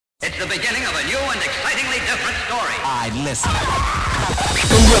It's the beginning of a new and excitingly different story. Alright, listen.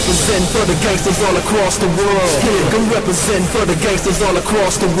 Come represent for the gangsters all across the world. Come represent for the gangsters all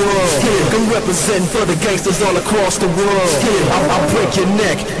across the world. Come represent for the gangsters all across the world. I'll break your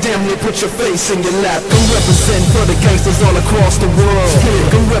neck, damn near put your face in your lap. Come represent for the gangsters all across the world.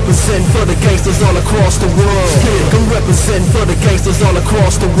 Come represent for the gangsters all across the world. Come represent for the gangsters all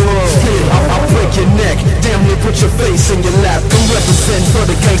across the world. I'll break your neck, damn near put your face in your lap. Come represent for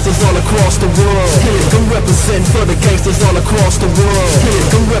the gangsters all across the world. Come represent for the gangsters all across the world.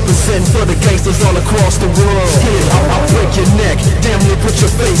 Come represent for the gangsters all across the world. I'll break your neck, damn near put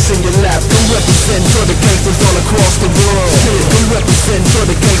your face in your lap. Come represent for the gangsters all across the world. Come represent for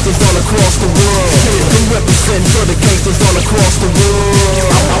the gangsters all across the world. Come represent for the gangsters all across the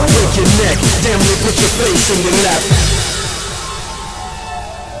world. I'll break your neck, damn near put your face in your lap.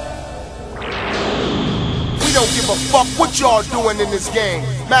 We don't give a fuck what y'all doing in this game.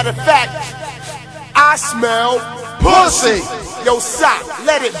 Matter of fact, I smell pussy. Yo, sock,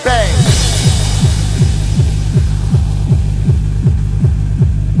 let it bang.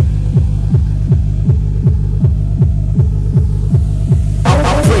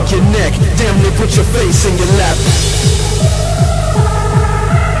 I'll break your neck, damn near put your face in your lap.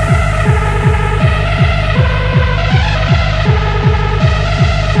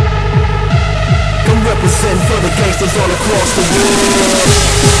 Represent for the gangsters all across the world.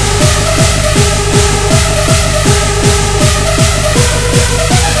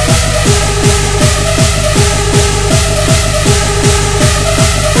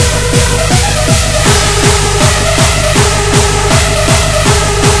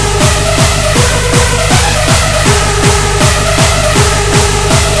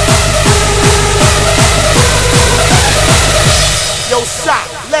 Yo,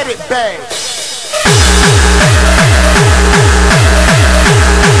 sock, let it bang.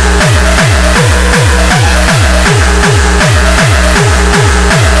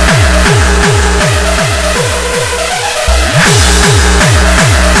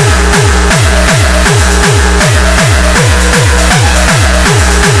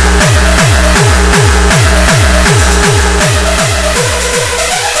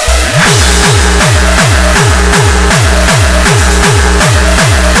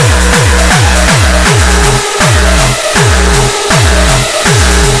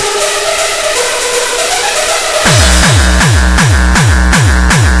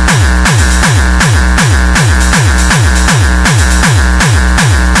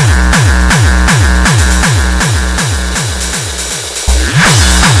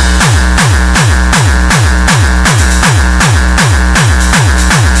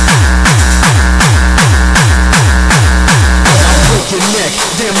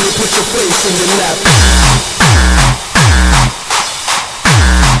 Damn near put your face in your lap.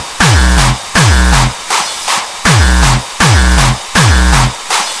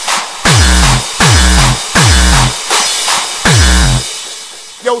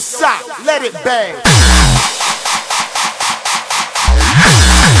 Yo, sock, let it bang.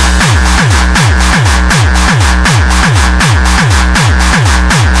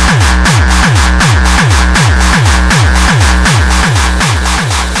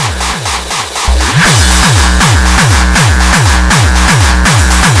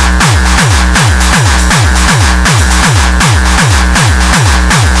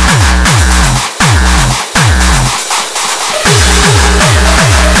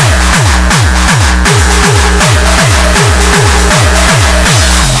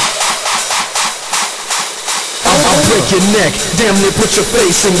 Break your neck, damn near put your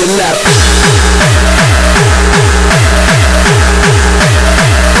face in your lap.